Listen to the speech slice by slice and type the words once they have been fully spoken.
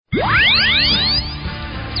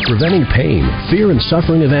Preventing pain, fear, and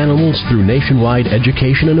suffering of animals through nationwide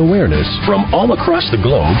education and awareness from all across the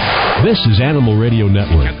globe. This is Animal Radio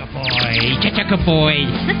Network. Chaka boy.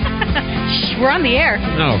 We're on the air.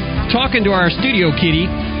 Oh, talking to our studio kitty.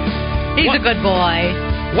 He's a good boy.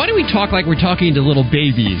 Why do we talk like we're talking to little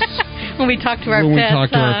babies? When we talk to our pets. When we talk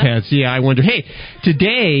to our pets, yeah, I wonder. Hey,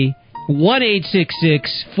 today,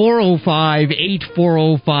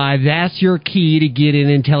 1-866-405-8405. That's your key to get in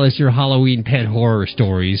and tell us your Halloween pet horror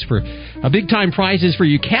stories. For big-time prizes for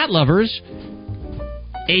you cat lovers,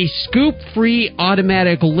 a scoop-free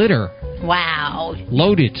automatic litter. Wow.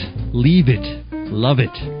 Load it. Leave it. Love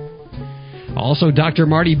it. Also, Dr.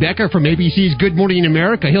 Marty Becker from ABC's Good Morning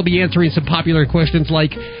America. He'll be answering some popular questions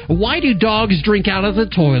like, why do dogs drink out of the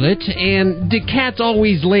toilet, and do cats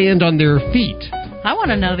always land on their feet? I want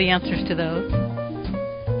to know the answers to those.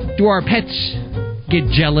 Do our pets get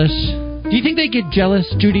jealous? Do you think they get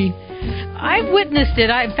jealous, Judy? I've witnessed it.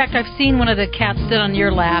 In fact, I've seen one of the cats sit on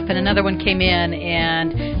your lap, and another one came in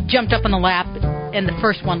and jumped up on the lap, and the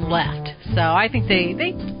first one left. So I think they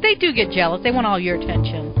do get jealous. They want all your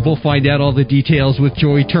attention. We'll find out all the details with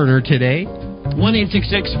Joy Turner today.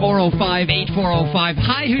 1-866-405-8405.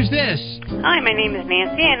 Hi, who's this? Hi, my name is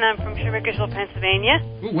Nancy, and I'm from Sherickersville, Pennsylvania.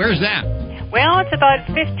 Ooh, where's that? Well, it's about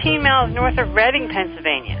 15 miles north of Reading,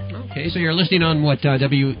 Pennsylvania. Okay, so you're listening on what,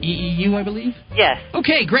 WEEU, I believe? Yes.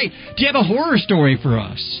 Okay, great. Do you have a horror story for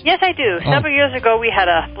us? Yes, I do. Several years ago, we had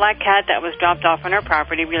a black cat that was dropped off on our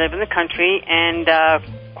property. We live in the country, and, of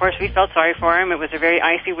course, we felt sorry for him. It was a very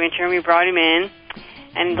icy winter, and we brought him in.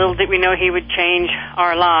 And little did we know he would change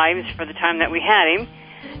our lives for the time that we had him.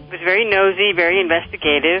 He was very nosy, very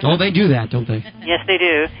investigative. Oh, they do that, don't they? Yes, they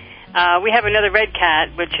do. We have another red cat,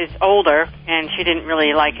 which is older, and she didn't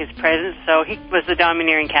really like his presence, so he was the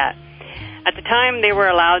domineering cat. At the time, they were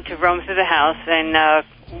allowed to roam through the house, and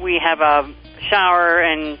we have a shower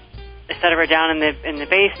and set her down in the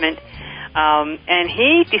basement. And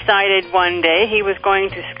he decided one day he was going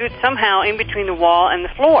to scoot somehow in between the wall and the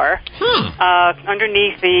floor,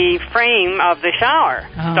 underneath the frame of the shower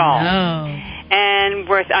stall. No. And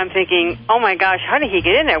I'm thinking, oh my gosh, how did he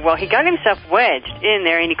get in there? Well, he got himself wedged in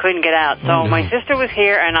there and he couldn't get out. So my sister was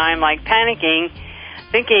here and I'm like panicking,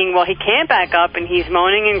 thinking, well, he can't back up, and he's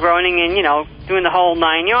moaning and groaning and, doing the whole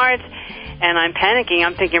 9 yards. And I'm panicking.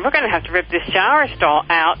 I'm thinking, we're going to have to rip this shower stall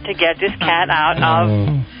out to get this cat out of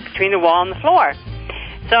between the wall and the floor.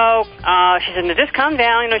 So she said, no, just calm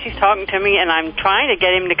down. She's talking to me, and I'm trying to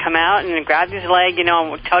get him to come out, and I grabbed his leg, and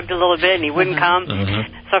tugged a little bit, and he wouldn't come.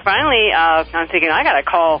 So finally, I'm thinking, I got to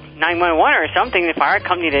call 911 or something, the fire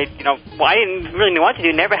company to, I didn't really know what to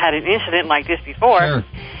do. Never had an incident like this before. Sure.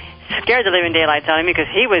 Scared the living daylights out of me because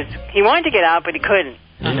he wanted to get out, but he couldn't.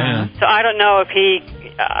 So I don't know if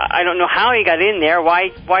I don't know how he got in there.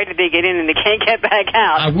 Why did they get in and they can't get back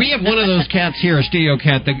out? We have one of those cats here, a studio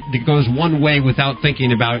cat, that goes one way without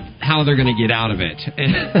thinking about how they're going to get out of it.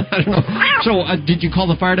 I don't know. So did you call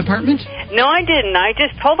the fire department? No, I didn't. I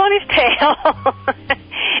just pulled on his tail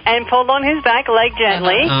and pulled on his back leg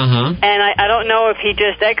gently. And I don't know if he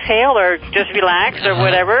just exhaled or just relaxed or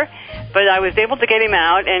whatever, but I was able to get him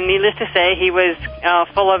out, and needless to say, he was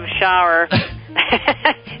full of shower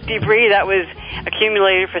debris that was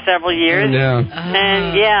accumulated for several years. And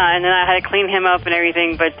then I had to clean him up and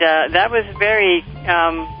everything, but that was very...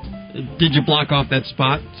 Did you block off that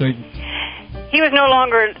spot? So he was no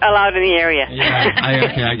longer allowed in the area.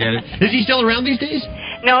 I get it. Is he still around these days?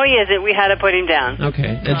 No, he isn't. We had to put him down.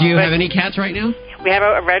 Okay. Do you have any cats right now? We have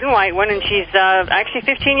a red and white one, and she's actually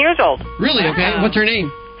 15 years old. Really? Okay. What's her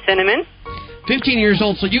name? Cinnamon. 15 years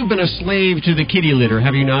old, so you've been a slave to the kitty litter,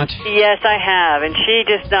 have you not? Yes, I have. And she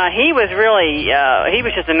just, he was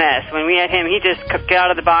just a mess. When we had him, he just could get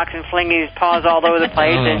out of the box and fling his paws all over the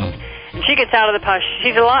place. And she gets out of the pouch.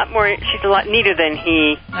 She's a lot neater than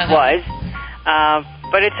he was.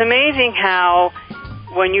 But it's amazing how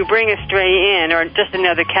when you bring a stray in, or just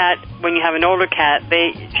another cat, when you have an older cat,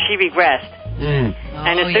 she regressed. And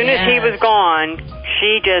as soon as he was gone,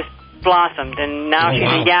 she just blossomed, and now she's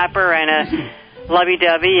a yapper and a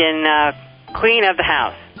lovey-dovey and queen of the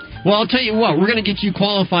house. Well, I'll tell you what, we're going to get you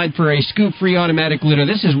qualified for a scoop-free automatic litter.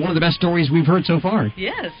 This is one of the best stories we've heard so far.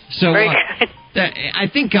 Yes. So, very good. I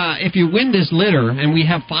think if you win this litter, and we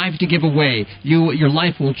have 5 to give away, your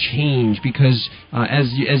life will change because,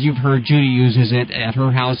 as you've heard, Judy uses it at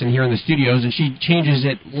her house and here in the studios, and she changes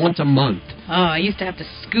it once a month. Oh, I used to have to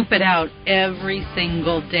scoop it out every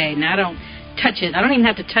single day. Now I don't touch it. I don't even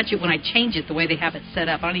have to touch it when I change it the way they have it set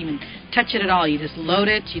up. I don't even touch it at all. You just load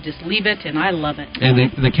it, you just leave it, and I love it. And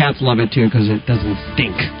the cats love it, too, because it doesn't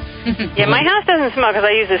stink. Yeah, my house doesn't smell because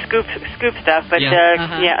I use the scoop stuff, but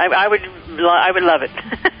I would love it.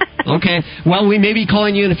 Okay. Well, we may be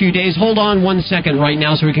calling you in a few days. Hold on 1 second right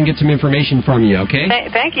now so we can get some information from you, okay?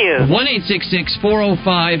 Thank you.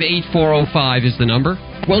 1-866-405-8405 is the number.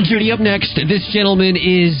 Well, Judy, up next, this gentleman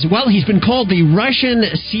is, well, he's been called the Russian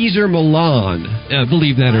Caesar Milan,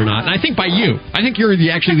 believe that or not. And I think by you. I think you're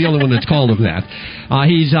actually the only one that's called him that.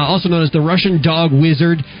 He's also known as the Russian Dog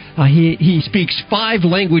Wizard. He speaks 5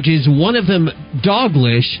 languages, one of them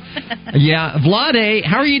Doglish. Yeah, Vlade,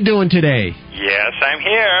 how are you doing today? Yes, I'm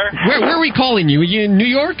here. Where are we calling you? Are you in New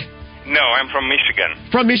York? No, I'm from Michigan.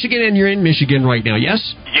 From Michigan, and you're in Michigan right now,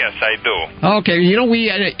 yes? Yes, I do. Okay,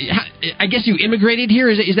 I guess you immigrated here,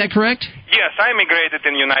 is that correct? Yes, I immigrated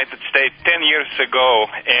in the United States 10 years ago,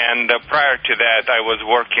 and prior to that I was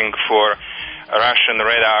working for Russian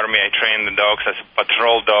Red Army. I trained the dogs as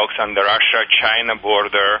patrol dogs on the Russia-China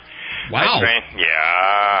border. Wow. And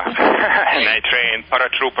I trained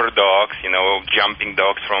paratrooper dogs, jumping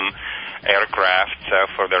dogs from aircraft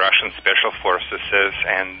for the Russian Special Forces,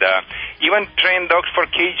 and even trained dogs for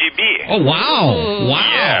KGB. Oh, wow. Wow.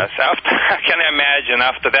 Yes, I can imagine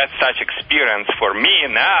after that such experience for me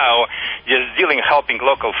now, just helping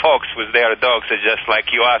local folks with their dogs is just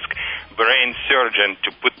like you ask brain surgeon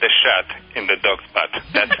to put the shot in the dog's butt.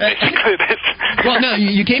 That's basically this. Well, no,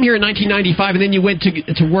 you came here in 1995, and then you went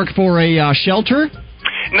to work for a shelter?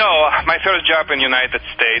 No, my first job in the United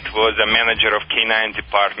States was a manager of K9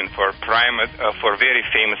 department for a very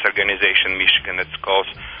famous organization in Michigan. It's called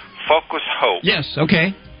Focus Hope. Yes,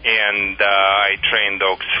 okay. And I trained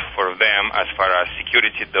dogs for them as far as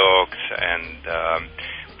security dogs, and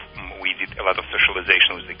we did a lot of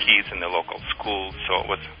socialization with the kids in the local schools, so it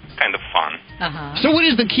was kind of fun. So what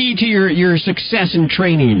is the key to your success in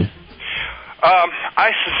training?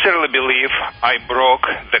 I sincerely believe I broke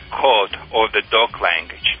the code of the dog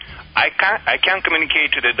language. I can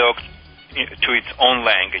communicate to the dog to its own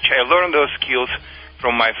language. I learned those skills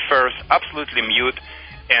from my first absolutely mute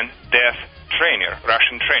and deaf trainer,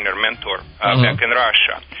 Russian trainer, mentor, back in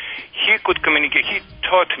Russia. He could communicate. He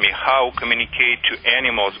taught me how to communicate to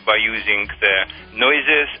animals by using the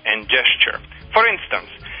noises and gesture. For instance,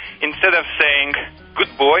 instead of saying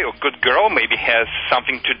good boy or good girl, maybe has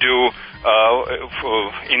something to do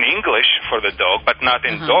in English for the dog, but not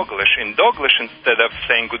in Doglish. In Doglish, instead of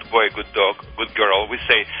saying good boy, good dog, good girl, we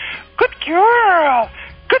say good girl,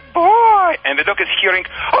 good boy, and the dog is hearing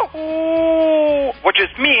oh, which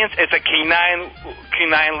just means it's a canine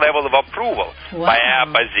level of approval. Wow. By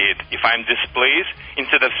opposite, if I'm displeased,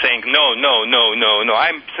 instead of saying no,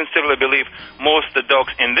 I sincerely believe most of the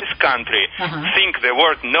dogs in this country think the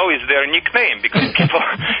word no is their nickname because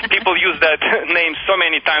people use that name so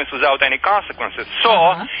many times without any consequences. So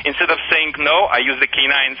instead of saying no, I use the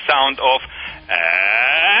canine sound of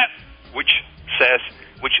which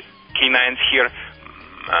canines hear.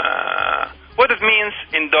 What it means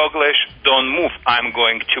in Doglish, don't move, I'm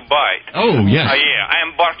going to bite. Oh, yes. I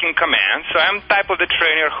am barking commands, so I'm type of the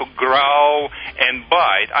trainer who growl and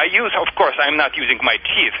bite. Of course, I'm not using my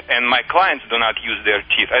teeth, and my clients do not use their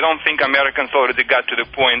teeth. I don't think Americans already got to the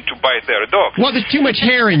point to bite their dogs. Well, there's too much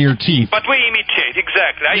hair in your teeth. But we imitate,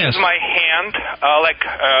 exactly. I use my hand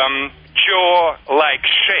jaw-like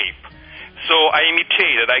shape. So I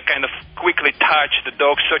imitated. I kind of quickly touch the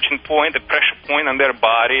dog's searching point, the pressure point on their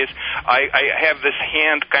bodies. I have this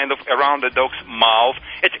hand kind of around the dog's mouth.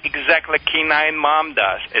 It's exactly like canine mom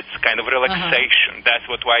does. It's kind of relaxation. That's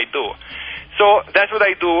what I do. So that's what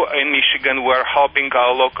I do in Michigan. We're helping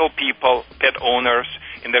our local people, pet owners,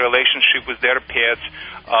 in the relationship with their pets.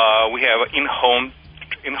 We have in-home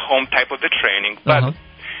type of the training. But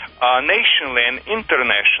nationally and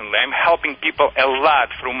internationally, I'm helping people a lot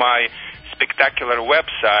through my spectacular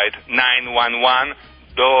website,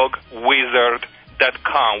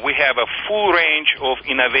 911dogwizard.com. We have a full range of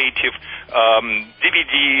innovative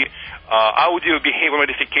DVD, audio behavior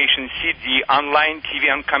modification, CD, online TV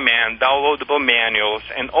on command, downloadable manuals,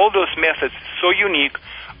 and all those methods so unique.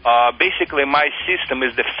 Basically, my system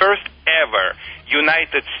is the first ever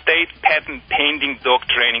United States patent pending dog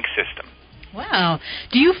training system. Wow.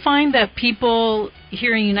 Do you find that people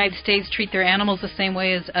here in the United States treat their animals the same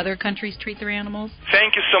way as other countries treat their animals?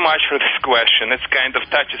 Thank you so much for this question. It's kind of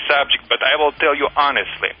touchy subject, but I will tell you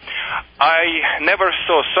honestly. I never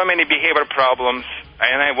saw so many behavior problems,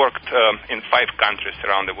 and I worked in 5 countries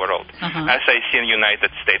around the world, as I see in the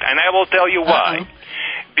United States. And I will tell you why.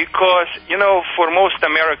 Because, for most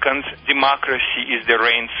Americans, democracy is the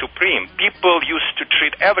reign supreme. People used to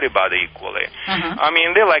treat everybody equally. I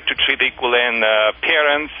mean, they like to treat equally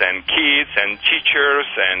parents and kids and teachers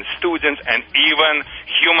and students and even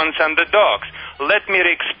humans and the dogs. let me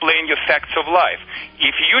explain you facts of life.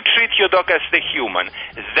 If you treat your dog as the human,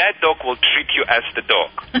 that dog will treat you as the dog.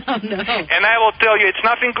 Oh, no. And I will tell you, it's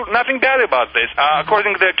nothing bad about this.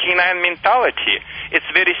 According to the canine mentality, it's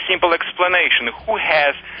very simple explanation. Who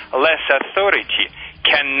has less authority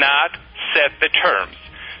cannot set the terms.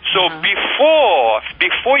 So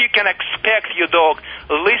before you can expect your dog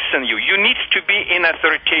listen you need to be in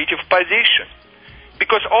authoritative position.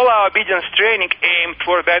 Because all our obedience training aimed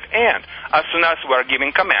for that end. As soon as we are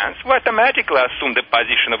giving commands, we automatically assume the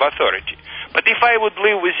position of authority. But if I would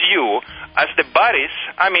live with you as the bodies,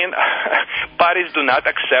 bodies do not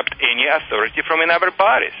accept any authority from another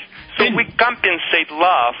bodies. So we compensate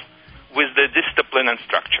love with the discipline and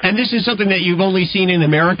structure. And this is something that you've only seen in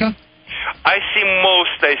America? I see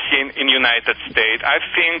in United States. I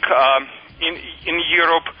think in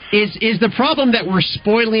Europe. Is the problem that we're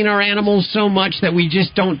spoiling our animals so much that we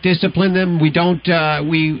just don't discipline them? We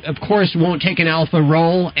of course won't take an alpha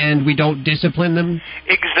role and we don't discipline them?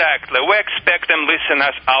 Exactly. We expect them listen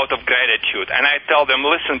us out of gratitude. And I tell them,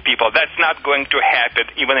 listen, people, that's not going to happen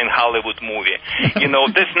even in Hollywood movie.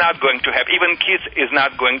 That's not going to happen. Even kids is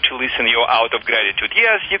not going to listen you out of gratitude.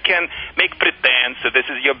 Yes, you can make pretend, so this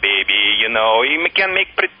is your baby, You can make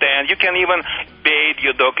pretend. You can even bathe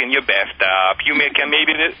your dog in your bathtub. You can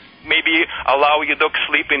maybe allow your dog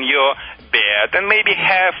sleep in your bed, and maybe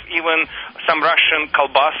have even some Russian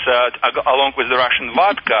kielbasa along with the Russian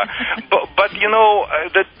vodka. But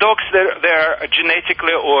the dogs, they're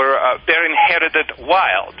genetically or they're inherited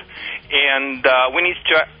wild. And we need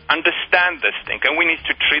to understand this thing, and we need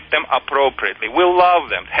to treat them appropriately. We love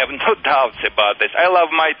them, have no doubts about this. I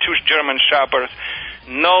love my 2 German Shepherds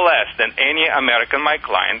no less than any American my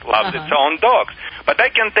client loves its own dogs. But I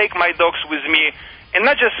can take my dogs with me, and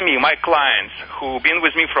not just me, my clients who've been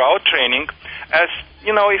with me for our training. As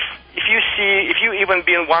if you even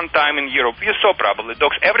been one time in Europe, you saw probably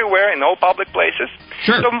dogs everywhere in all public places.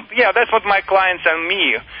 Sure. So yeah, that's what my clients and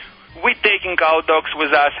me. We're taking our dogs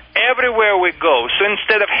with us everywhere we go. So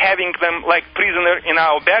instead of having them like prisoner in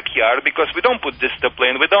our backyard, because we don't put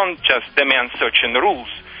discipline, we don't just demand certain rules.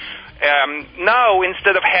 Now,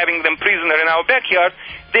 instead of having them prisoner in our backyard,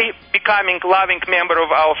 they becoming loving member of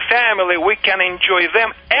our family. We can enjoy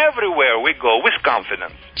them everywhere we go with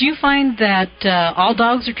confidence. Do you find that all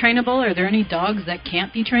dogs are trainable? Are there any dogs that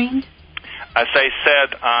can't be trained? As I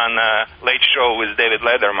said on Late Show with David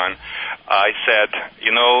Letterman, I said,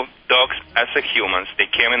 dogs as humans, they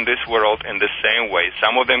came in this world in the same way.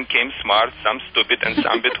 Some of them came smart, some stupid, and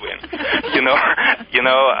some between.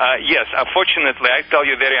 Yes, unfortunately, I tell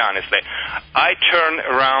you very honestly, I turn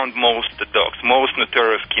around most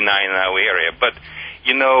notorious canine in our area. But,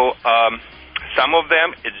 some of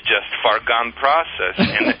them, it's just far gone process,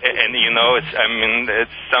 and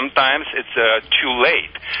sometimes it's too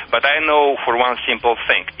late. But I know for one simple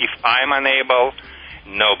thing: if I'm unable,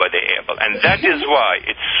 nobody able, and that is why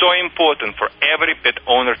it's so important for every pet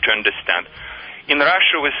owner to understand. In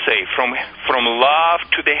Russia, we say from love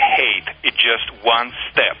to the hate, it's just one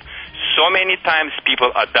step. So many times people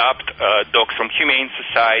adopt dogs from Humane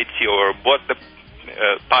Society or bought the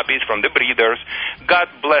puppies from the breeders. God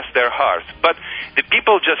bless their hearts. But the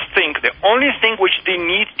people just think the only thing which they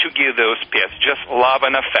need to give those pets just love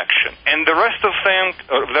and affection, and the rest of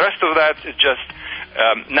that is just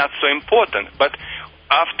not so important. But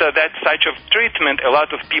after that such of treatment, a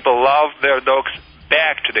lot of people love their dogs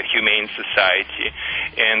back to the Humane Society,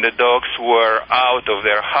 and the dogs were out of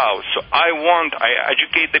their house. So I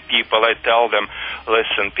educate the people. I tell them,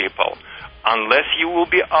 listen, people, unless you will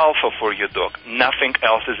be alpha for your dog, nothing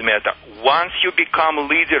else is matter. Once you become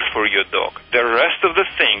leader for your dog, the rest of the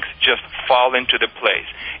things just fall into the place.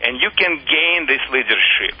 And you can gain this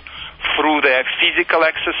leadership through the physical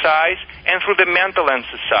exercise and through the mental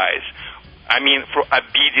exercise. For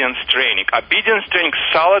obedience training.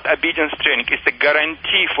 Solid obedience training is the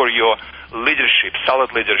guarantee for your leadership,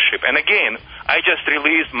 solid leadership. And again, I just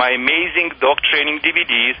released my amazing dog training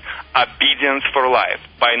DVDs, Obedience for Life,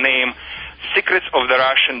 by name Secrets of the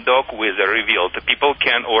Russian Dog Wizard Revealed. People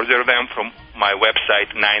can order them from my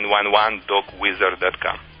website,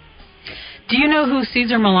 911dogwizard.com. Do you know who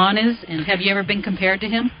Cesar Millan is, and have you ever been compared to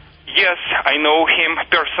him? Yes, I know him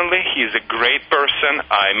personally. He's a great person.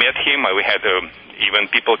 I met him. We had even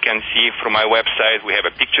people can see from my website. We have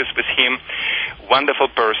pictures with him. Wonderful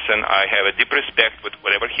person. I have a deep respect with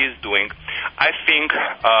whatever he's doing. I think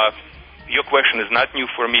your question is not new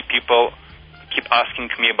for me. People keep asking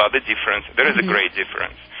me about the difference. There is a great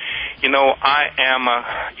difference. I am a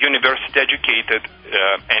university-educated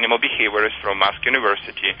animal behaviorist from Moscow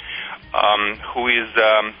University, who is,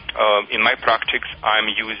 in my practice, I'm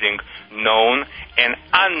using known and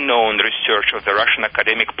unknown research of the Russian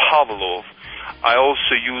academic Pavlov. I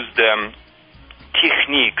also use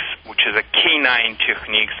techniques, which is a canine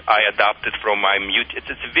techniques I adopted from my mute. It's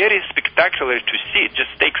very spectacular to see. It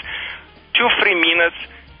just takes 2-3 minutes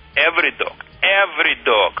every dog.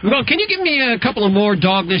 Well, can you give me a couple of more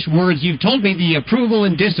doglish words? You've told me the approval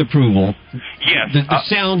and disapproval. Yes. The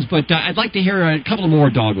sounds, but I'd like to hear a couple more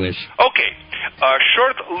doglish. Okay.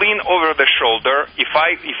 Short lean over the shoulder. If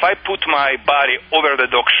I put my body over the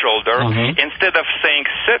dog's shoulder, instead of saying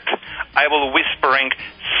sit, I will whispering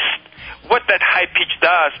sit. What that high pitch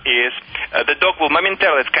does is the dog will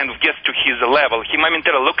momentarily, it kind of gets to his level. He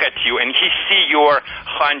momentarily look at you and he see you're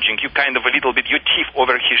hunging, you kind of a little bit, your teeth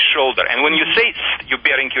over his shoulder. And when you say you're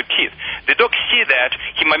baring your teeth, the dog see that,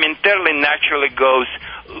 he momentarily naturally goes,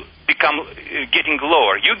 getting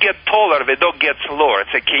lower. You get taller, the dog gets lower.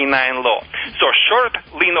 It's a canine law. So short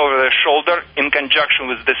lean over the shoulder in conjunction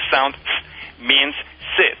with the sound means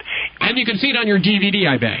sit. And you can see it on your DVD,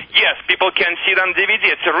 I bet. Yes, people can see it on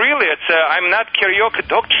DVD. I'm not karaoke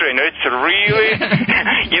dog trainer. It's really,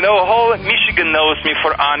 whole Michigan knows me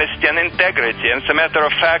for honesty and integrity. And as a matter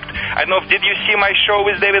of fact, I don't know, did you see my show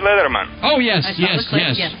with David Letterman? Oh, yes. Yeah,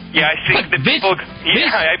 I think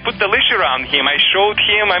I put the leash around him. I showed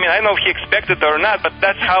him. I don't know if he expected it or not, but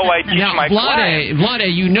that's how I teach my clients.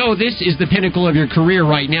 Vlade, this is the pinnacle of your career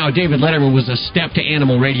right now. David Letterman was a step to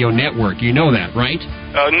Animal Radio Network. You know that, right?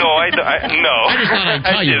 No, I no. I just thought I'd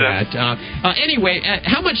tell you that. Anyway,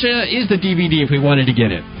 how much is the DVD if we wanted to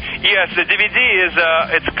get it? Yes, the DVD is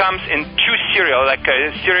it comes in 2 serial, like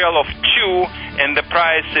a serial of 2, and the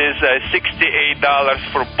price is $68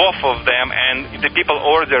 for both of them. And the people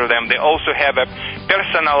order them. They also have a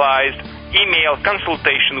personalized email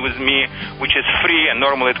consultation with me, which is free, and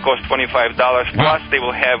normally it costs $25. Plus, they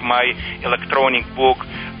will have my electronic book,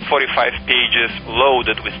 45 pages,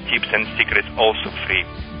 loaded with tips and secrets, also free.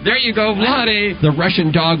 There you go, Vlade, the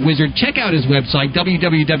Russian dog wizard. Check out his website,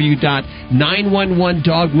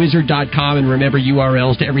 www.911dogwizard.com, and remember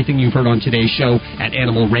URLs to everything you've heard on today's show at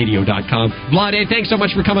animalradio.com. Vlade, thanks so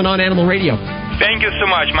much for coming on Animal Radio. Thank you so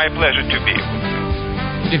much. My pleasure to be.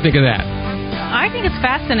 What do you think of that? I think it's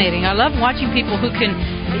fascinating. I love watching people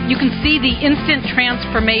you can see the instant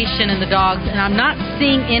transformation in the dogs, and I'm not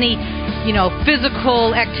seeing any,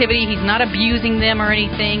 physical activity. He's not abusing them or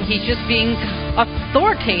anything. He's just being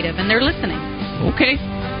authoritative, and they're listening. Okay.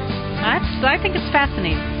 I think it's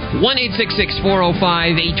fascinating.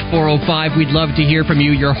 1-866-405-8405. We'd love to hear from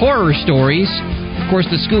you, your horror stories. Of course,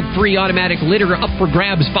 the scoop-free automatic litter up for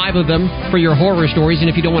grabs, 5 of them for your horror stories. And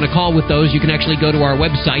if you don't want to call with those, you can actually go to our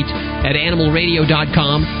website at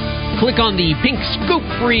animalradio.com. Click on the pink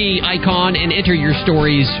scoop-free icon and enter your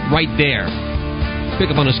stories right there. Pick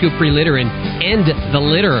up on a scoop-free litter and end the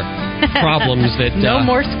litter problems that... No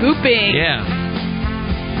more scooping. Yeah.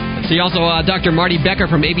 See also Dr. Marty Becker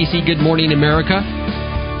from ABC Good Morning America.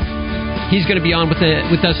 He's going to be on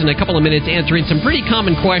with us in a couple of minutes answering some pretty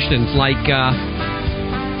common questions like,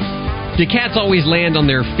 do cats always land on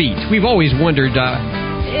their feet? We've always wondered,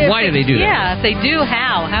 why do they do that? Yeah, if they do,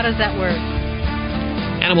 how? How does that work?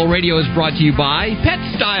 Animal Radio is brought to you by Pet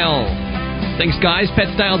Style. Thanks, guys.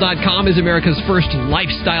 PetStyle.com is America's first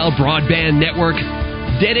lifestyle broadband network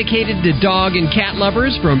dedicated to dog and cat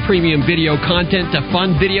lovers. From premium video content to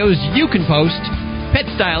fun videos you can post,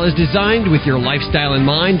 PetStyle is designed with your lifestyle in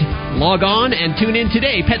mind. Log on and tune in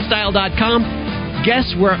today. PetStyle.com.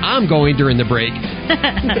 Guess where I'm going during the break?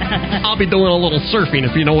 I'll be doing a little surfing,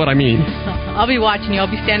 if you know what I mean. I'll be watching you.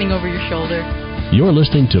 I'll be standing over your shoulder. You're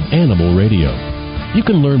listening to Animal Radio. You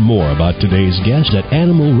can learn more about today's guest at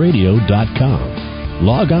animalradio.com.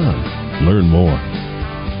 Log on. Learn more.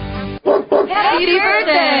 Happy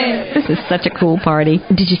birthday! This is such a cool party.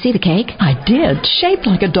 Did you see the cake? I did. Shaped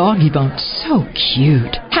like a doggy bone. So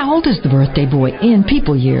cute. How old is the birthday boy in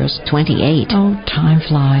people years? 28. Oh, time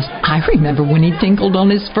flies. I remember when he tinkled on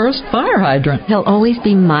his first fire hydrant. He'll always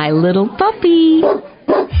be my little puppy.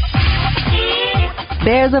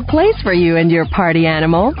 There's a place for you and your party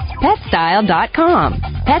animal. PetStyle.com.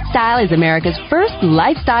 PetStyle is America's first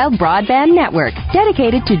lifestyle broadband network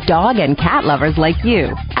dedicated to dog and cat lovers like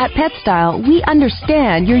you. At PetStyle, we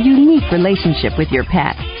understand your unique relationship with your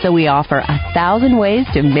pet, so we offer 1,000 ways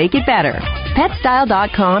to make it better.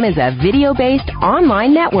 PetStyle.com is a video-based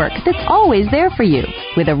online network that's always there for you,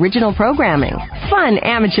 with original programming, fun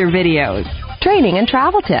amateur videos, training and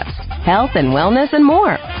travel tips, health and wellness, and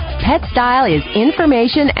more. Pet Style is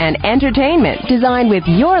information and entertainment designed with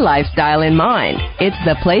your lifestyle in mind. It's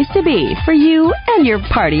the place to be for you and your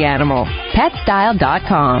party animal.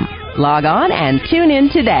 PetStyle.com. Log on and tune in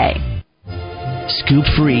today. Scoop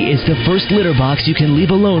Free is the first litter box you can leave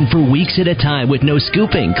alone for weeks at a time with no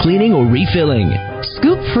scooping, cleaning, or refilling.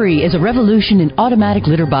 Scoop Free is a revolution in automatic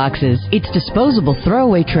litter boxes. Its disposable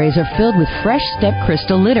throwaway trays are filled with fresh step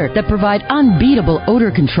crystal litter that provide unbeatable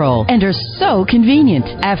odor control and are so convenient.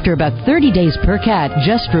 After about 30 days per cat,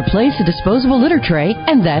 just replace the disposable litter tray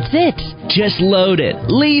and that's it. Just load it,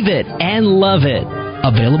 leave it, and love it.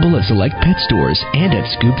 Available at select pet stores and at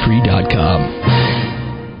scoopfree.com.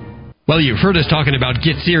 Well, you've heard us talking about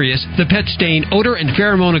Get Serious, the pet stain odor and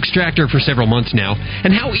pheromone extractor for several months now,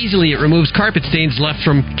 and how easily it removes carpet stains left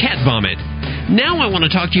from cat vomit. Now I want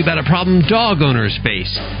to talk to you about a problem dog owners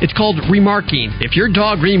face. It's called remarking. If your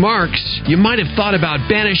dog remarks, you might have thought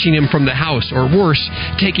about banishing him from the house, or worse,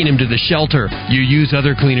 taking him to the shelter. You use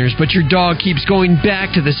other cleaners, but your dog keeps going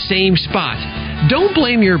back to the same spot. Don't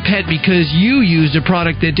blame your pet because you used a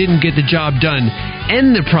product that didn't get the job done.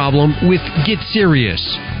 End the problem with Get Serious.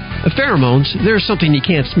 Pheromones, they're something you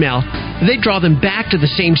can't smell. They draw them back to the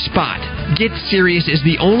same spot. Get Serious is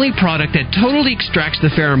the only product that totally extracts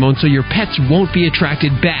the pheromones so your pets won't be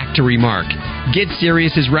attracted back to remark. Get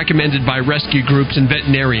Serious is recommended by rescue groups and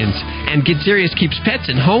veterinarians, and Get Serious keeps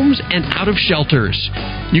pets in homes and out of shelters.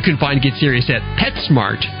 You can find Get Serious at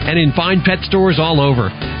PetSmart and in fine pet stores all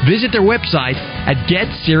over. Visit their website at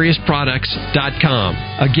GetSeriousProducts.com.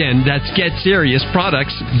 Again, that's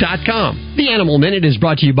GetSeriousProducts.com. The Animal Minute is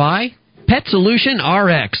brought to you by Pet Solution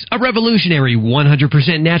RX, a revolutionary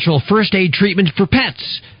 100% natural first aid treatment for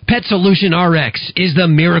pets. Pet Solution RX is the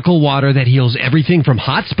miracle water that heals everything from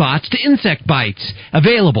hot spots to insect bites.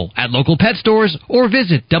 Available at local pet stores or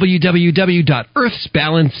visit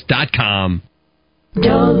www.earthsbalance.com.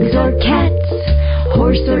 Dogs or cats,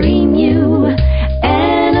 horse or emu,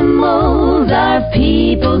 animals are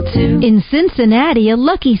people too. In Cincinnati, a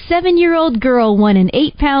lucky 7-year-old girl won an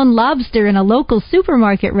 8-pound lobster in a local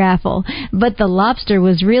supermarket raffle. But the lobster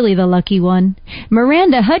was really the lucky one.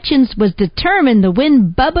 Miranda Hutchins was determined to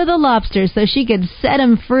win Bubba the lobster so she could set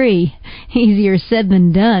him free. Easier said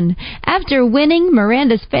than done. After winning,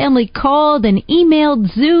 Miranda's family called and emailed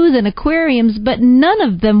zoos and aquariums, but none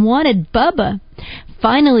of them wanted Bubba.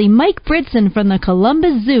 Finally, Mike Britson from the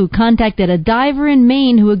Columbus Zoo contacted a diver in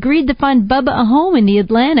Maine who agreed to find Bubba a home in the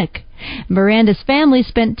Atlantic. Miranda's family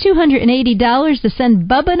spent $280 to send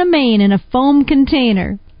Bubba to Maine in a foam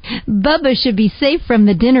container. Bubba should be safe from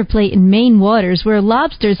the dinner plate in Maine waters where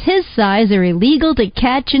lobsters his size are illegal to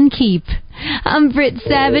catch and keep. I'm Britt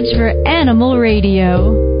Savage for Animal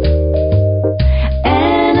Radio.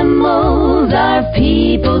 Animals are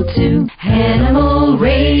people too. Animal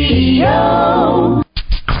Radio.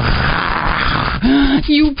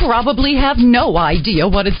 You probably have no idea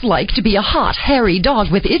what it's like to be a hot, hairy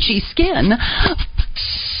dog with itchy skin.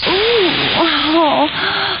 Oh,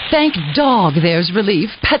 thank dog there's relief.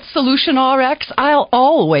 Pet Solution RX, I'll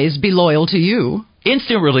always be loyal to you.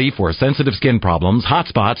 Instant relief for sensitive skin problems, hot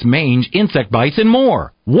spots, mange, insect bites, and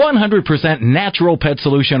more. 100% natural Pet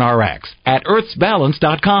Solution RX at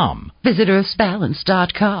earthsbalance.com. Visit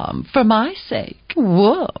earthsbalance.com for my sake.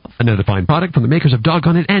 Whoa. Another fine product from the makers of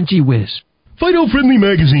Doggone It and Gee Whiz. Fido Friendly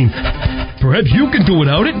Magazine. Perhaps you can do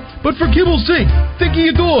without it, but for kibble's sake, think of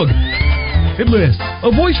your dog. At last,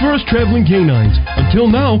 a voice for us traveling canines. Until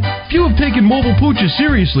now, few have taken mobile pooches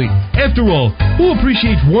seriously. After all, who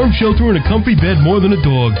appreciates warm shelter and a comfy bed more than a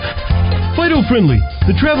dog? Fido Friendly,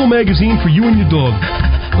 the travel magazine for you and your dog.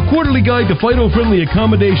 A quarterly guide to Fido-friendly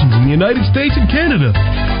accommodations in the United States and Canada.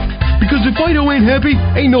 Because if Fido ain't happy,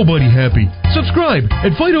 ain't nobody happy. Subscribe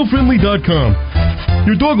at FidoFriendly.com.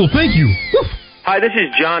 Your dog will thank you. Woof. Hi, this is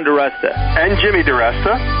John DeResta. And Jimmy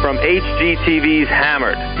DeResta. From HGTV's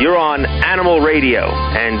Hammered. You're on Animal Radio.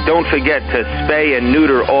 And don't forget to spay and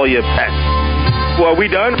neuter all your pets. Well, are we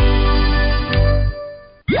done?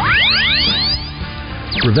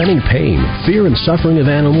 Preventing pain, fear, and suffering of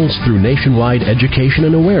animals through nationwide education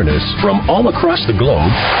and awareness from all across the globe.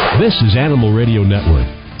 This is Animal Radio Network.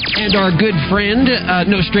 And our good friend,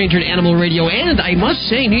 no stranger to Animal Radio, and I must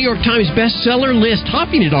say, New York Times bestseller list,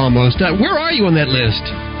 topping it almost. Where are you on that list?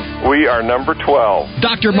 We are number 12.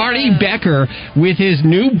 Dr. Marty Becker with his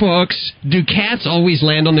new books, Do Cats Always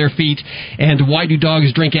Land on Their Feet? And Why Do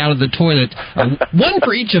Dogs Drink Out of the Toilet? One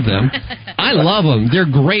for each of them. I love them. They're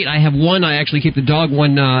great. I have one. I actually keep the dog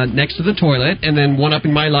one next to the toilet, and then one up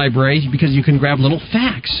in my library because you can grab little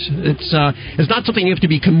facts. It's not something you have to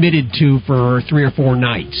be committed to for 3 or 4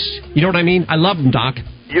 nights. You know what I mean? I love them, Doc.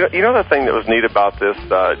 You know the thing that was neat about this,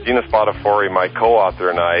 Gina Spadafori, my co-author,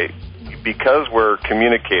 and I, because we're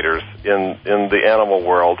communicators in the animal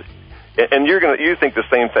world, and you think the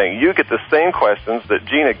same thing. You get the same questions that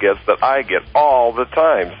Gina gets that I get all the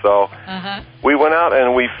time. So we went out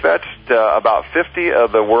and we fetched about 50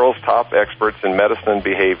 of the world's top experts in medicine and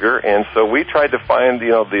behavior, and so we tried to find,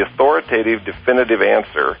 the authoritative, definitive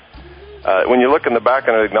answer. When you look in the back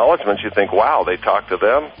on acknowledgments, you think, wow, they talked to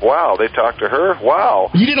them. Wow, they talked to her.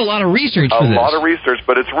 Wow. You did a lot of research for this. A lot of research,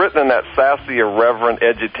 but it's written in that sassy, irreverent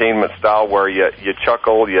edutainment style where you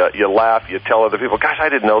chuckle, you laugh, you tell other people, gosh, I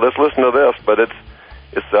didn't know this, listen to this, but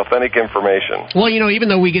it's authentic information. Well, even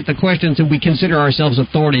though we get the questions and we consider ourselves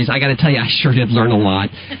authorities, I got to tell you, I sure did learn a lot.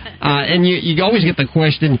 And you always get the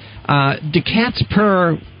question, do cats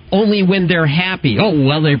purr only when they're happy? Oh,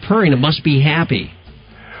 well, they're purring, it must be happy.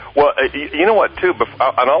 Well, you know what, too,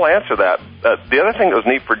 and I'll answer that. The other thing that was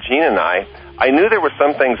neat for Gene and I knew there were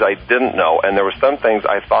some things I didn't know, and there were some things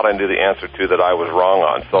I thought I knew the answer to that I was wrong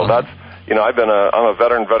on. So that's, I'm a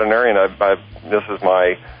veteran veterinarian. This is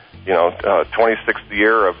my, 26th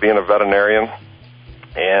year of being a veterinarian,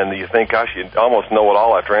 and you think, gosh, you almost know it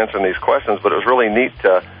all after answering these questions, but it was really neat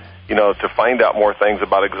to find out more things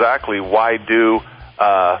about exactly why do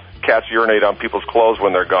cats urinate on people's clothes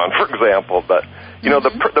when they're gone, for example, but...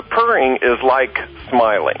 the purring is like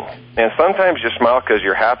smiling. And sometimes you smile because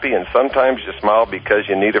you're happy, and sometimes you smile because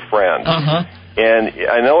you need a friend. And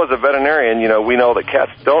I know as a veterinarian, we know that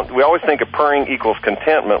cats we always think of purring equals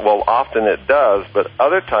contentment. Well, often it does, but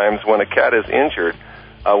other times when a cat is injured,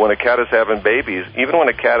 when a cat is having babies, even when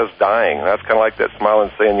a cat is dying, that's kind of like that smile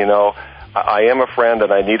and saying, I am a friend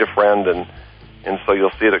and I need a friend. And so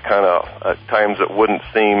you'll see it at kind of at times it wouldn't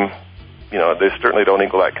seem, they certainly don't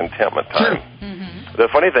equal that contentment time. Sure. The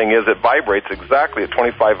funny thing is it vibrates exactly at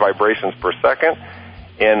 25 vibrations per second,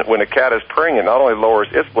 and when a cat is purring, it not only lowers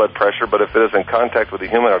its blood pressure, but if it is in contact with a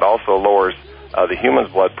human, it also lowers the human's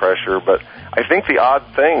blood pressure. But I think the odd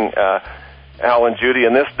thing, Al and Judy,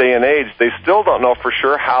 in this day and age, they still don't know for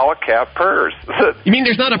sure how a cat purrs. You mean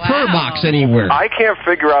there's not a purr box anywhere? I can't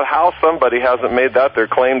figure out how somebody hasn't made that their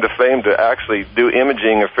claim to fame to actually do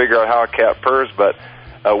imaging and figure out how a cat purrs, but...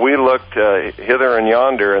 we looked hither and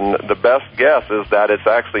yonder, and the best guess is that it's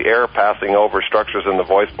actually air passing over structures in the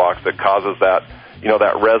voice box that causes that,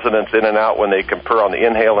 that resonance in and out when they can purr on the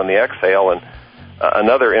inhale and the exhale. And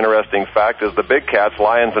another interesting fact is the big cats,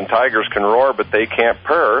 lions and tigers, can roar, but they can't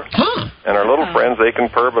purr. And our little friends, they can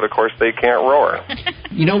purr, but of course they can't roar.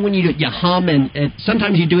 When you hum, and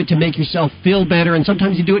sometimes you do it to make yourself feel better, and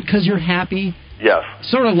sometimes you do it because you're happy. Yes.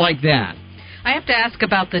 Sort of like that. I have to ask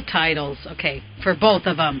about the titles, for both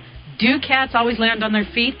of them. Do cats always land on their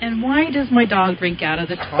feet? And why does my dog drink out of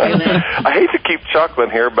the toilet? I hate to keep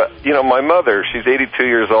chuckling here, but, my mother, she's 82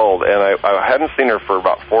 years old, and I hadn't seen her for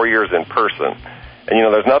about 4 years in person.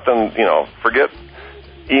 And, there's nothing, forget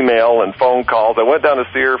email and phone calls. I went down to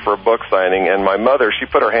see her for a book signing, and my mother, she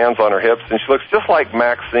put her hands on her hips, and she looks just like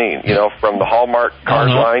Maxine, from the Hallmark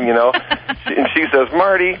card line, and she says,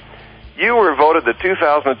 Marty... you were voted the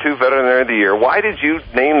 2002 Veterinarian of the Year. Why did you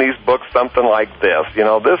name these books something like this?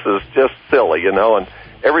 This is just silly, and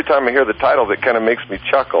every time I hear the titles, it kind of makes me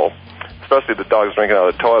chuckle, especially the dogs drinking out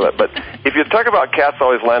of the toilet. But if you talk about cats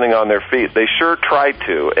always landing on their feet, they sure try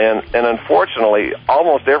to, and unfortunately,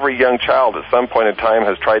 almost every young child at some point in time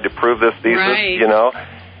has tried to prove this thesis,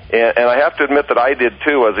 and I have to admit that I did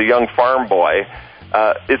too as a young farm boy.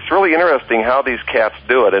 It's really interesting how these cats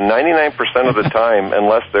do it, and 99% of the time,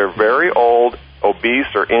 unless they're very old, obese,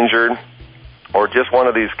 or injured, or just one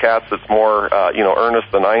of these cats that's more, earnest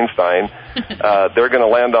than Einstein, they're going to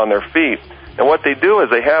land on their feet. And what they do is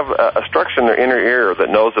they have a structure in their inner ear that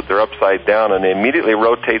knows that they're upside down, and they immediately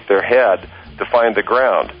rotate their head to find the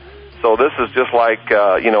ground. So this is just like,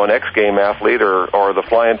 an X-Game athlete or the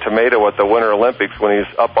flying tomato at the Winter Olympics when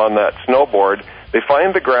he's up on that snowboard. They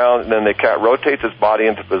find the ground, and then the cat rotates its body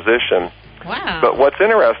into position. Wow. But what's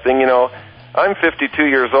interesting, I'm 52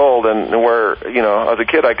 years old, and where, as a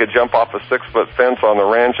kid I could jump off a 6-foot fence on the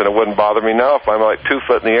ranch, and it wouldn't bother me. Now if I'm like 2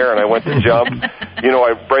 foot in the air and I went to jump,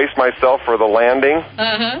 I brace myself for the landing.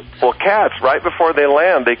 Well, cats, right before they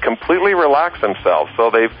land, they completely relax themselves.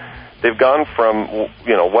 So they've gone from,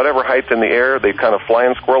 whatever height in the air, they kind of fly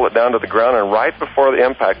and squirrel it down to the ground, and right before the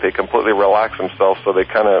impact, they completely relax themselves, so they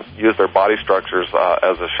kind of use their body structures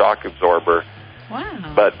as a shock absorber.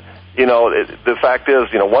 Wow. But, the fact is,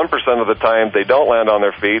 1% of the time they don't land on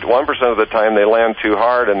their feet, 1% of the time they land too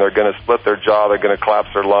hard, and they're going to split their jaw, they're going to collapse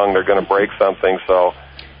their lung, they're going to break something, so...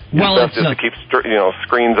 Well, that's just to keep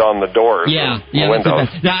screens on the doors. Yeah, and windows.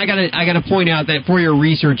 Now I gotta point out that for your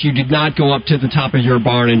research, you did not go up to the top of your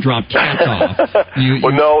barn and drop cats off.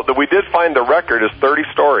 Well, no, we did find the record is 30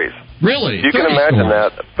 stories. Really? You can imagine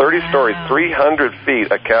that 30 stories, 300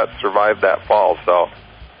 feet. A cat survived that fall. So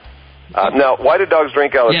now, why do dogs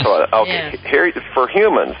drink out of the toilet? Okay, here for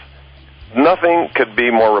humans. Nothing could be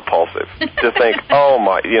more repulsive to think, oh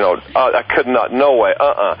my, I could not, no way,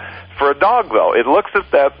 For a dog, though, it looks at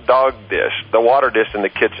that dog dish, the water dish in the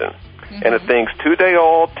kitchen, and it thinks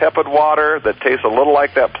 2-day-old tepid water that tastes a little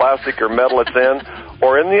like that plastic or metal it's in,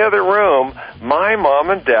 or in the other room, my mom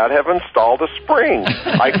and dad have installed a spring.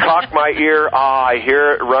 I cock my ear, I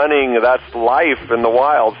hear it running, that's life in the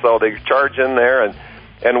wild, so they charge in there,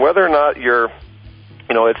 and whether or not you're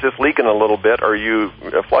it's just leaking a little bit, or you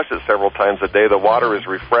flush it several times a day. The water is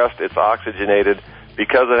refreshed, it's oxygenated.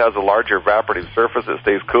 Because it has a larger evaporative surface, it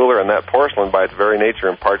stays cooler, and that porcelain, by its very nature,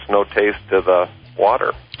 imparts no taste to the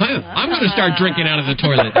water. I'm going to start drinking out of the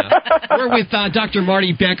toilet now. We're with Dr.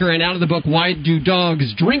 Marty Becker, and out of the book, Why Do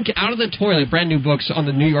Dogs Drink Out of the Toilet? Brand new books on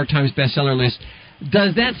the New York Times bestseller list.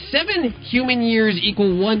 Does that 7 human years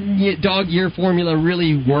equal 1 dog year formula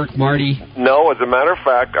really work, Marty? No, as a matter of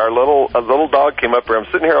fact, a little dog came up here. I'm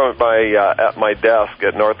sitting here at my desk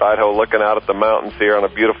at North Idaho looking out at the mountains here on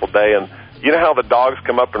a beautiful day, and you know how the dogs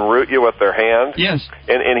come up and root you with their hand? Yes.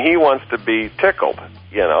 And he wants to be tickled,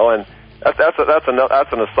 and that's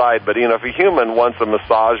an aside, but if a human wants a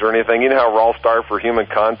massage or anything, you know how we're all starved for human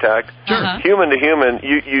contact? Sure. Human to human,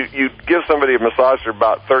 you give somebody a massage for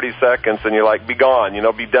about 30 seconds and you're like, be gone,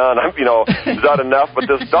 be done. Is that enough? But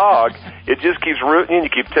this dog, it just keeps rooting you and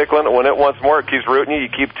you keep tickling it. When it wants more, it keeps rooting you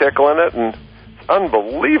keep tickling it, and it's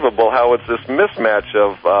unbelievable how it's this mismatch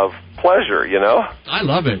of pleasure, I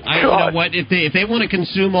love it. You know what? If they want to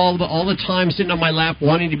consume all the time sitting on my lap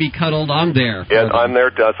wanting to be cuddled, I'm there. And I'm there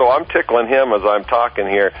too. So I'm tickling him as I'm talking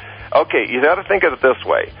here. Okay, you got to think of it this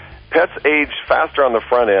way. Pets age faster on the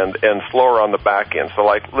front end and slower on the back end. So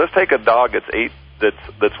let's take a dog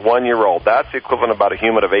that's 1 year old. That's the equivalent of about a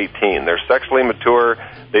human of 18. They're sexually mature.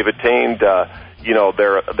 They've attained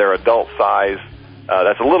their adult size.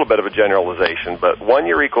 That's a little bit of a generalization, but 1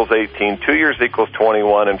 year equals 18, 2 years equals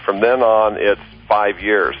 21, and from then on, it's 5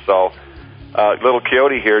 years. So little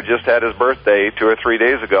Coyote here just had his birthday 2 or 3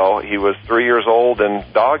 days ago. He was 3 years old in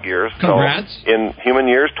dog years. Congrats. So in human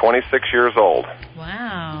years, 26 years old.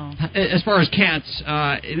 Wow. As far as cats,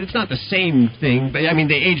 it's not the same thing, but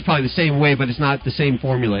they age probably the same way, but it's not the same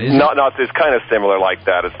formula, is it? No, it's kind of similar like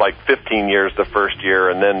that. It's like 15 years the first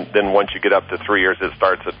year, and then once you get up to 3 years, it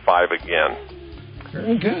starts at 5 again.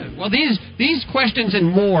 Very good. Well, these questions and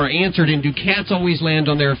more answered in Do Cats Always Land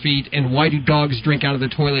on Their Feet and Why Do Dogs Drink Out of the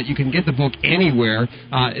Toilet? You can get the book anywhere.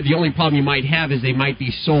 The only problem you might have is they might be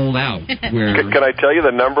sold out. Can I tell you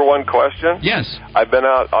the number one question? Yes. I've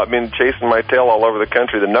been chasing my tail all over the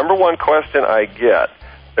country. The number one question I get,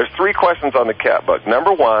 there's 3 questions on the cat book.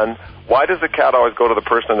 Number 1, why does the cat always go to the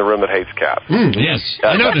person in the room that hates cats? Yes,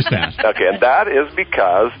 I noticed that. Okay, and that is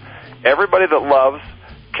because everybody that loves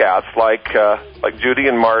cats, like Judy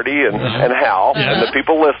and Marty and Hal and the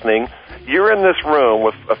people listening, you're in this room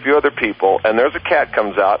with a few other people, and there's a cat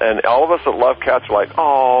comes out, and all of us that love cats are like,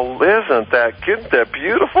 oh, isn't that cute, that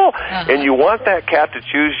beautiful? And you want that cat to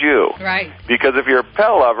choose you. Right. Because if you're a pet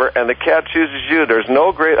lover and the cat chooses you, there's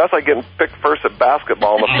no great, that's like getting picked first at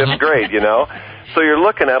basketball in the 5th grade, So you're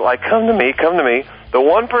looking at it like, come to me, come to me. The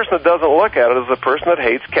one person that doesn't look at it is the person that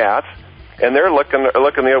hates cats. And they're looking the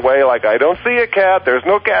other way like, I don't see a cat. There's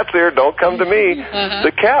no cats here. Don't come to me.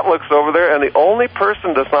 The cat looks over there, and the only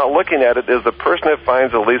person that's not looking at it is the person it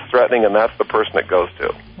finds the least threatening, and that's the person it goes to.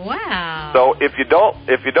 Wow. So if you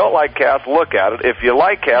don't like cats, look at it. If you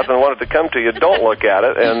like cats and want it to come to you, don't look at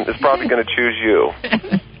it, and it's probably going to choose you.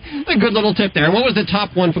 A good little tip there. And what was the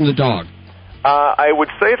top one from the dog? I would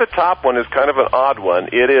say the top one is kind of an odd one.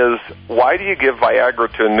 It is, why do you give Viagra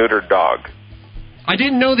to a neutered dog? I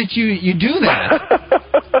didn't know that you do that.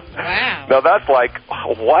 Wow. Now that's like,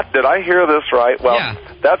 what? Did I hear this right? Well,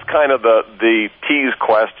 that's kind of the tease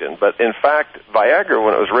question. But in fact, Viagra,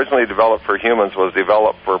 when it was originally developed for humans, was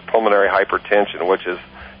developed for pulmonary hypertension, which is,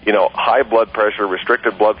 high blood pressure,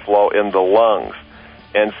 restricted blood flow in the lungs.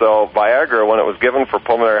 And so Viagra, when it was given for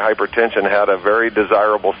pulmonary hypertension, had a very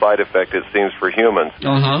desirable side effect, it seems, for humans.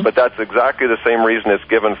 But that's exactly the same reason it's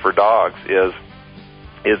given for dogs, is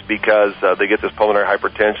because they get this pulmonary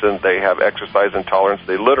hypertension, they have exercise intolerance,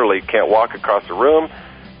 they literally can't walk across the room.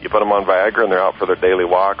 You put them on Viagra and they're out for their daily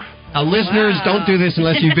walks. Listeners, don't do this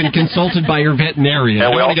unless you've been consulted by your veterinarian. I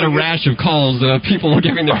want to get a rash of calls, people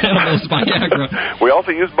giving their animals Viagra. We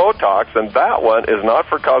also use Botox, and that one is not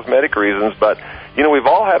for cosmetic reasons, but we've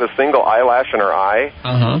all had a single eyelash in our eye,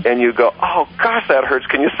 and you go, oh, gosh, that hurts.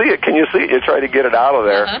 Can you see it? Can you see it? You try to get it out of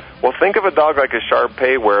there. Well, think of a dog like a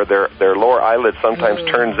Shar-Pei where their lower eyelid sometimes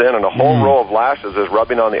turns in, and a whole row of lashes is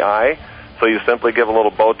rubbing on the eye. So you simply give a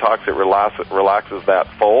little Botox, it relaxes that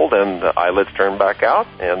fold, and the eyelids turn back out,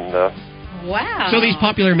 and... Wow. So these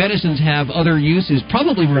popular medicines have other uses,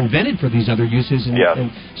 probably were invented for these other uses, and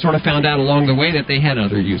sort of found out along the way that they had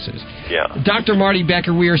other uses. Yeah. Dr. Marty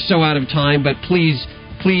Becker, we are so out of time, but please,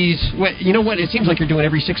 you know what? It seems like you're doing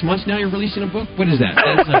every 6 months now. You're releasing a book. What is that?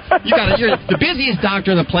 You're the busiest doctor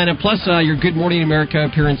on the planet. Plus your Good Morning America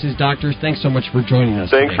appearances, doctors. Thanks so much for joining us.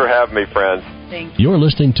 Thanks today. for having me, friends. Thanks. You're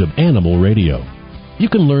listening to Animal Radio. You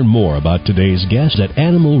can learn more about today's guest at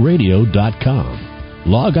animalradio.com.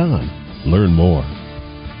 Log on. Learn more.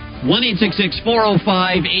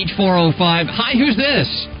 1-866-405-8405. Hi, who's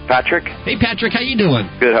this? Patrick. Hey, Patrick. How you doing?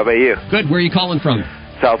 Good. How about you? Good. Where are you calling from?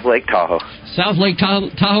 South Lake Tahoe. South Lake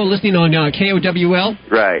Tahoe, listening on KOWL?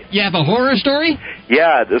 Right. You have a horror story?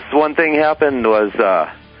 Yeah, this one thing happened was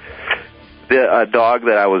a dog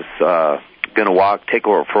that I was going to take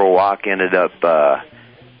over for a walk ended up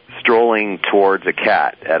strolling towards a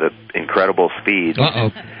cat at an incredible speed.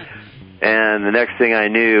 Uh-oh. And the next thing I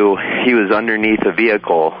knew, he was underneath a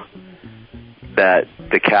vehicle that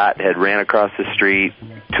the cat had ran across the street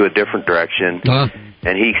to a different direction.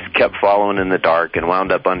 And he kept following in the dark and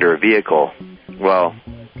wound up under a vehicle. Well,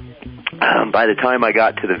 by the time I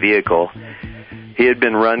got to the vehicle, he had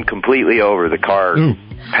been run completely over. The car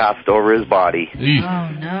passed over his body. Oh,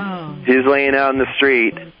 no. He was laying out in the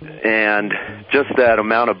street, and just that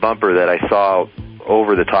amount of bumper that I saw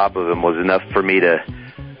over the top of him was enough for me to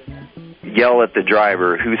yell at the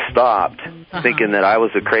driver, who stopped, thinking that I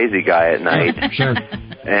was a crazy guy at night. Sure.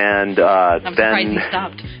 And I'm surprised he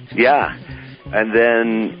stopped. Yeah. And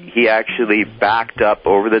then he actually backed up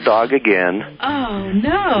over the dog again. Oh,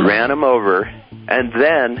 no. Ran him over. And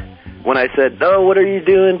then when I said, no, what are you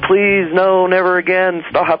doing? Please, no, never again.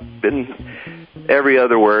 Stop. And every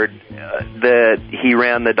other word, that he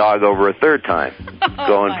ran the dog over a third time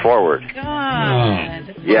going forward.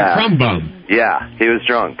 God. Yeah. Crumb bum. Yeah, he was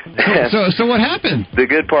drunk. So what happened? The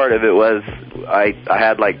good part of it was I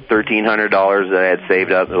had like $1,300 that I had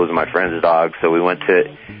saved up. It was my friend's dog, so we went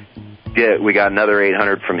to we got another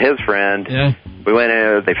 $800 from his friend. Yeah. We went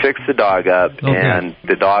in, they fixed the dog up, and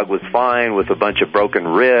the dog was fine with a bunch of broken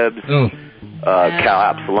ribs,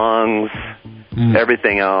 collapsed lungs,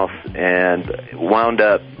 everything else, and wound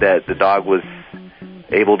up that the dog was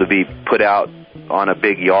able to be put out on a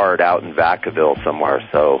big yard out in Vacaville somewhere.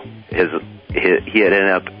 So he had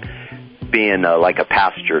ended up being like a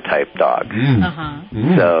pasture type dog.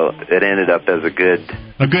 So it ended up as a good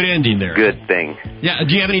ending there. Good thing. Yeah.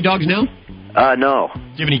 Do you have any dogs now? No. Do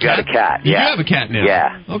you have any got a cat. You do have a cat now?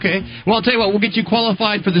 Yeah. Okay. Well, I'll tell you what, we'll get you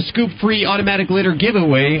qualified for the Scoop-Free Automatic Litter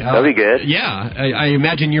giveaway. That'll be good. Yeah. I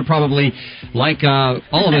imagine you're probably, like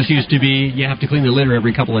all of us used to be, you have to clean the litter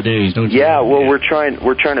every couple of days, don't you? Yeah, well, we're trying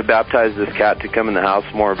to baptize this cat to come in the house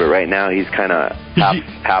more, but right now he's kind of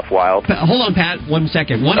half wild. Hold on, Pat, 1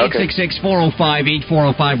 second.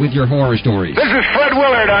 1-866-405-8405 with your horror stories. This is Fred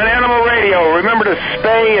Willard on Animal Radio. Remember to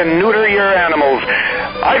spay and neuter your animals.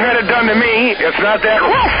 I've had it done to me. It's not that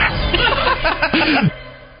rough.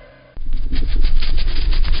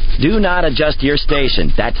 Do not adjust your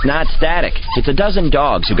station. That's not static. It's a dozen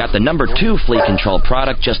dogs who got the #2 flea control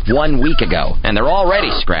product just 1 week ago, and they're already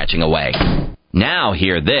scratching away. Now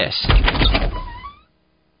hear this.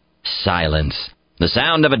 Silence. The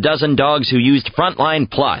sound of a dozen dogs who used Frontline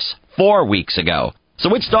Plus 4 weeks ago. So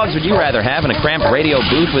which dogs would you rather have in a cramped radio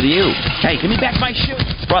booth with you? Hey, give me back my shoe.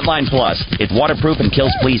 Frontline Plus. It's waterproof and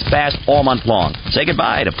kills fleas fast all month long. Say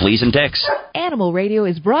goodbye to fleas and ticks. Animal Radio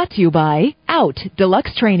is brought to you by Out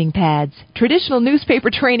Deluxe Training Pads. Traditional newspaper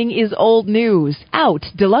training is old news. Out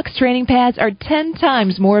Deluxe Training Pads are 10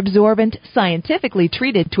 times more absorbent, scientifically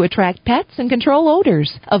treated to attract pets and control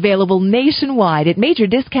odors. Available nationwide at major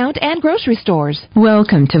discount and grocery stores.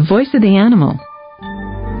 Welcome to Voice of the Animal.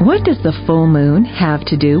 What does the full moon have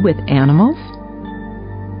to do with animals?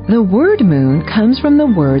 The word moon comes from the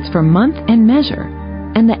words for month and measure,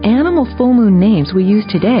 and the animal full moon names we use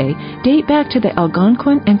today date back to the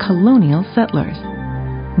Algonquin and colonial settlers.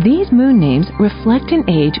 These moon names reflect an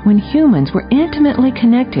age when humans were intimately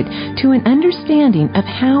connected to an understanding of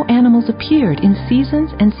how animals appeared in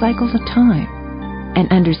seasons and cycles of time, an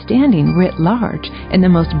understanding writ large in the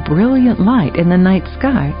most brilliant light in the night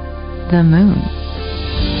sky, the moon.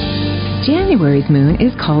 January's moon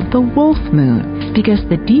is called the wolf moon because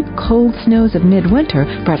the deep cold snows of midwinter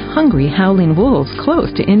brought hungry howling wolves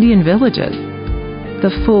close to Indian villages.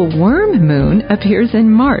 The full worm moon appears in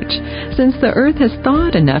March, since the Earth has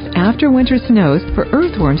thawed enough after winter snows for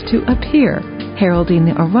earthworms to appear, heralding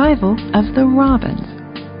the arrival of the robins.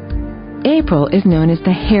 April is known as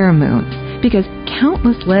the hare moon because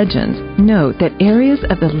countless legends note that areas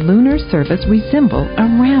of the lunar surface resemble a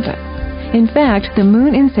rabbit. In fact, the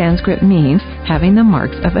moon in Sanskrit means having the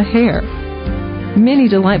marks of a hare. Many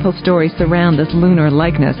delightful stories surround this lunar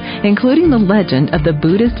likeness, including the legend of the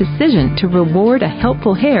Buddha's decision to reward a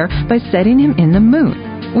helpful hare by setting him in the moon,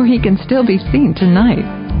 where he can still be seen tonight.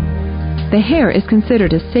 The hare is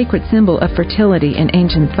considered a sacred symbol of fertility in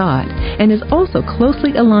ancient thought and is also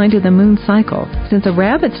closely aligned to the moon cycle, since a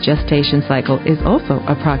rabbit's gestation cycle is also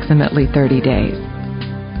approximately 30 days.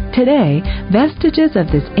 Today, vestiges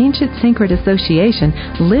of this ancient sacred association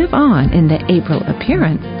live on in the April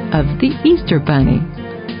appearance of the Easter Bunny.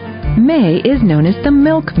 May is known as the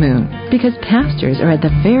milk moon because pastures are at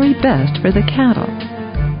the very best for the cattle.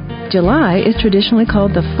 July is traditionally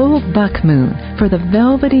called the full buck moon for the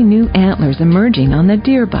velvety new antlers emerging on the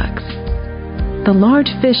deer bucks. The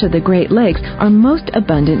large fish of the Great Lakes are most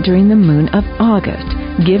abundant during the moon of August,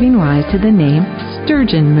 giving rise to the name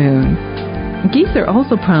sturgeon moon. Geese are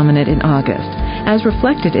also prominent in August, as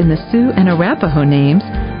reflected in the Sioux and Arapaho names,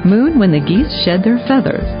 moon when the geese shed their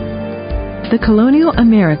feathers. The colonial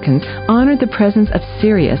Americans honored the presence of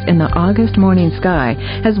Sirius in the August morning sky,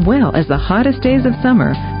 as well as the hottest days of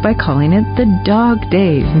summer, by calling it the Dog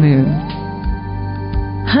Days moon.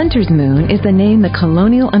 Hunter's moon is the name the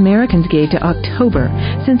colonial Americans gave to October,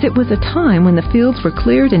 since it was a time when the fields were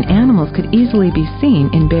cleared and animals could easily be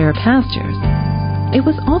seen in bare pastures. It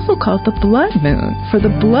was also called the blood moon for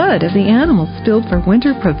the blood of the animals spilled for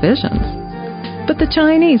winter provisions. But the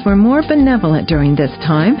Chinese were more benevolent during this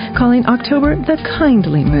time, calling October the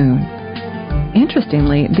kindly moon.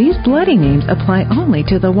 Interestingly, these bloody names apply only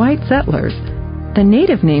to the white settlers. The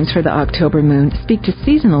native names for the October moon speak to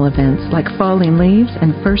seasonal events like falling leaves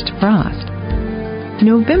and first frost.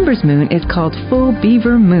 November's moon is called full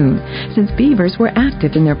beaver moon, since beavers were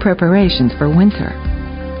active in their preparations for winter.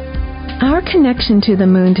 Our connection to the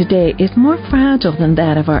moon today is more fragile than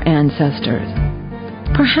that of our ancestors.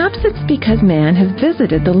 Perhaps it's because man has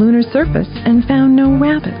visited the lunar surface and found no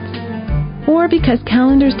rabbits. Or because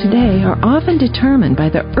calendars today are often determined by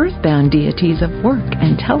the earthbound deities of work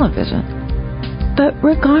and television. But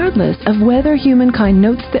regardless of whether humankind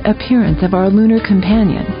notes the appearance of our lunar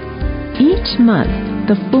companion, each month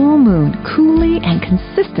the full moon coolly and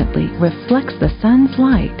consistently reflects the sun's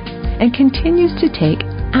light and continues to take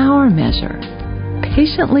our measure,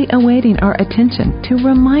 patiently awaiting our attention to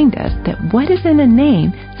remind us that what is in a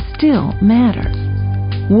name still matters.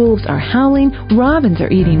 Wolves are howling, robins are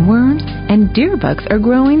eating worms, and deer bucks are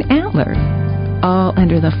growing antlers, all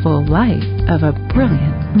under the full light of a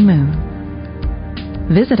brilliant moon.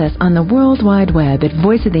 Visit us on the World Wide Web at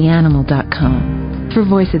voiceoftheanimal.com. For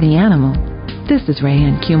Voice of the Animal, this is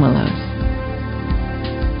Rayanne Cumulos.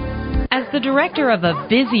 As the director of a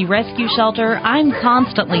busy rescue shelter, I'm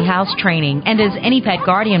constantly house training, and as any pet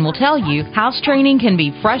guardian will tell you, house training can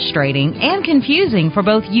be frustrating and confusing for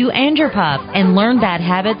both you and your pup, and learn bad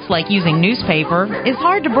habits like using newspaper is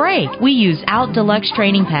hard to break. We use Out Deluxe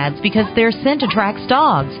training pads because their scent attracts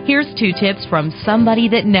dogs. Here's 2 tips from somebody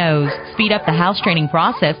that knows. Speed up the house training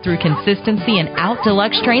process through consistency and Out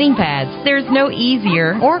Deluxe training pads. There's no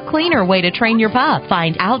easier or cleaner way to train your pup.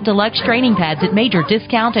 Find Out Deluxe training pads at major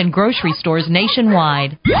discount and grocery stores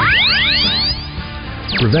nationwide.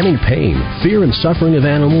 Preventing pain, fear, and suffering of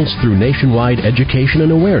animals through nationwide education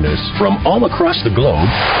and awareness from all across the globe.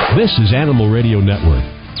 This is Animal Radio Network.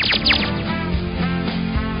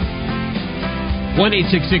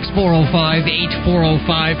 1-866-405-8405.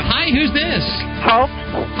 Hi, who's this? Hope.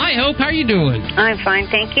 Hi, Hope. How are you doing? I'm fine,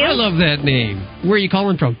 thank you. I love that name. Where are you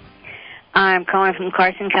calling from? I'm calling from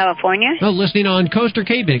Carson, California. Oh, listening on Coast or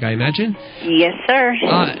K-Big, I imagine? Yes, sir.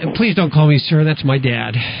 Please don't call me sir. That's my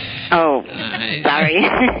dad. Oh, sorry.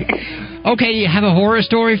 Okay, you have a horror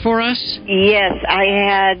story for us? Yes,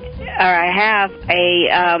 I have a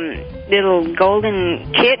little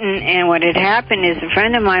golden kitten, and what had happened is a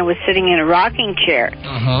friend of mine was sitting in a rocking chair.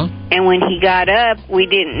 Uh-huh. And when he got up, we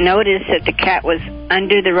didn't notice that the cat was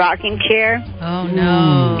under the rocking chair. Oh,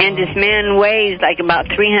 no. And this man weighs like about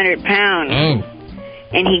 300 pounds. Oh.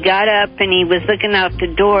 And he got up, and he was looking out the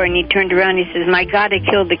door, and he turned around, and he says, "My God, I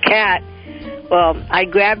killed the cat." Well, I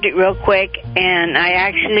grabbed it real quick, and I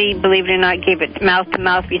actually, believe it or not, gave it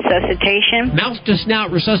mouth-to-mouth resuscitation. Mouth-to-snout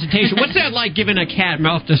resuscitation. What's that like, giving a cat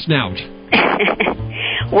mouth-to-snout?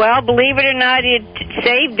 Well, believe it or not, it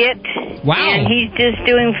saved it. Wow. And he's just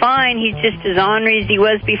doing fine. He's just as ornery as he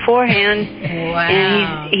was beforehand. Wow.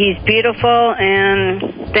 And he's beautiful,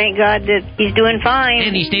 and thank God that he's doing fine.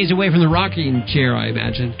 And he stays away from the rocking chair, I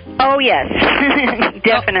imagine. Oh, yes.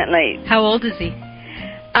 Definitely. How old is he?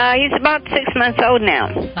 He's about 6 months old now.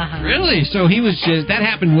 Really? So he was just, that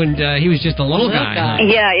happened when he was just a little guy. Huh?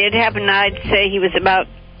 Yeah, it happened, I'd say he was about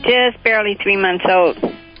just barely 3 months old.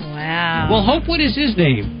 Wow. Well, Hope, what is his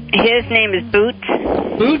name? His name is Boots.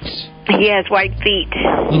 Boots? He has white feet.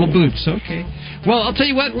 Little Boots, okay. Well, I'll tell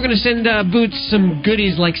you what, we're going to send Boots some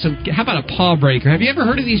goodies like how about a paw breaker? Have you ever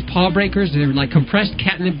heard of these paw breakers? They're like compressed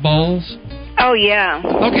catnip balls. Oh, yeah.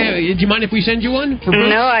 Okay, do you mind if we send you one for Bruce?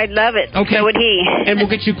 No, I'd love it. Okay. So would he. And we'll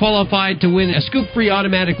get you qualified to win a scoop-free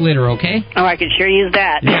automatic litter, okay? Oh, I could sure use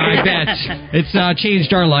that. Yeah, I bet. It's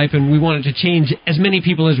changed our life, and we want it to change as many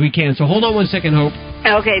people as we can. So hold on one second, Hope.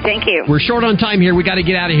 Okay, thank you. We're short on time here. We got to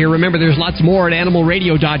get out of here. Remember, there's lots more at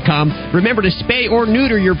animalradio.com. Remember to spay or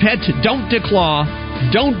neuter your pet. Don't declaw.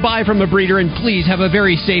 Don't buy from a breeder. And please have a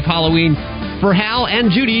very safe Halloween. For Hal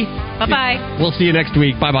and Judy, bye-bye. We'll see you next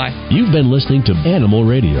week. Bye-bye. You've been listening to Animal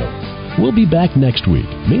Radio. We'll be back next week.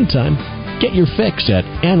 Meantime, get your fix at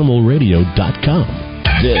animalradio.com.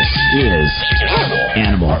 This is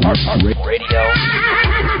Animal Radio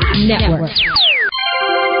Network.